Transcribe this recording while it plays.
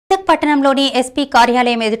పట్టణంలోని ఎస్పీ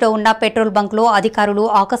కార్యాలయం ఎదుట ఉన్న పెట్రోల్ బంక్లో అధికారులు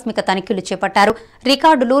ఆకస్మిక తనిఖీలు చేపట్టారు.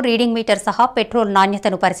 రికార్డులు, రీడింగ్ మీటర్ సహా పెట్రోల్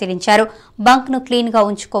నాణ్యతను పరిశీలించారు. బంక్ను క్లీన్గా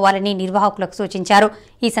ఉంచుకోవాలని నిర్వాహకులకు సూచించారు.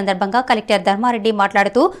 ఈ సందర్భంగా కలెక్టర్ ధర్మారెడ్డి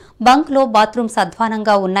మాట్లాడుతూ బంక్లో బాత్రూమ్స్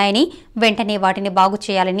అధ్వానంగా ఉన్నాయని, వెంటనే వాటిని బాగు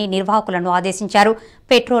చేయాలని నిర్వాహకులను ఆదేశించారు.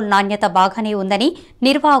 పెట్రోల్ నాణ్యత బాగానే ఉందని,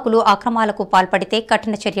 నిర్వాహకులు అక్రమాలకు పాల్పడితే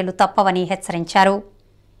కఠిన చర్యలు తప్పవని హెచ్చరించారు.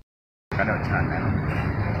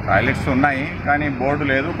 టాయిలెట్స్ ఉన్నాయి కానీ బోర్డు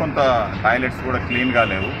లేదు, కొంత టాయిలెట్స్ కూడా క్లీన్గా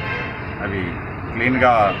లేవు. అవి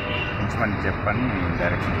క్లీన్గా ఉంచమని చెప్పని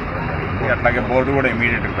డైరెక్షన్ ఇవ్వడం జరిగింది. అట్లాగే బోర్డు కూడా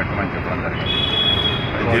ఇమీడియట్గా పెట్టమని చెప్పడం జరిగింది.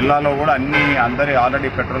 జిల్లాలో కూడా అందరి ఆల్రెడీ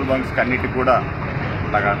పెట్రోల్ బంక్స్కి అన్నిటికి కూడా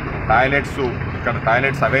అలాగా ఇక్కడ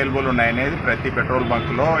టాయిలెట్స్ అవైలబుల్ ఉన్నాయనేది ప్రతి పెట్రోల్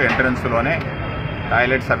బంక్లో ఎంట్రన్స్లోనే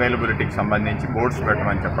టాయిలెట్స్ అవైలబిలిటీకి సంబంధించి బోర్డ్స్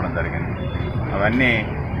పెట్టమని చెప్పడం జరిగింది. అవన్నీ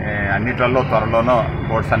అన్నిట్లలో త్వరలోనో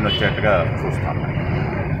బోర్డ్స్ అన్నీ వచ్చేట్టుగా చూస్తాం.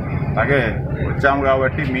 అలాగే వచ్చాము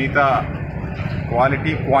కాబట్టి మిగతా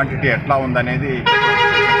క్వాలిటీ, క్వాంటిటీ ఎట్లా ఉందనేది,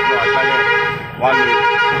 అట్లాగే వాళ్ళు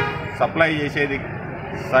సప్లై చేసేది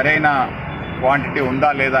సరైన క్వాంటిటీ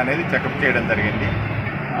ఉందా లేదా అనేది చెకప్ చేయడం జరిగింది.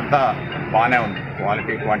 అంతా బాగానే ఉంది.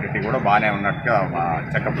 క్వాలిటీ, క్వాంటిటీ కూడా బాగానే ఉన్నట్టుగా మా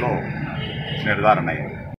చెకప్లో నిర్ధారణ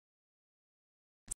అయ్యింది.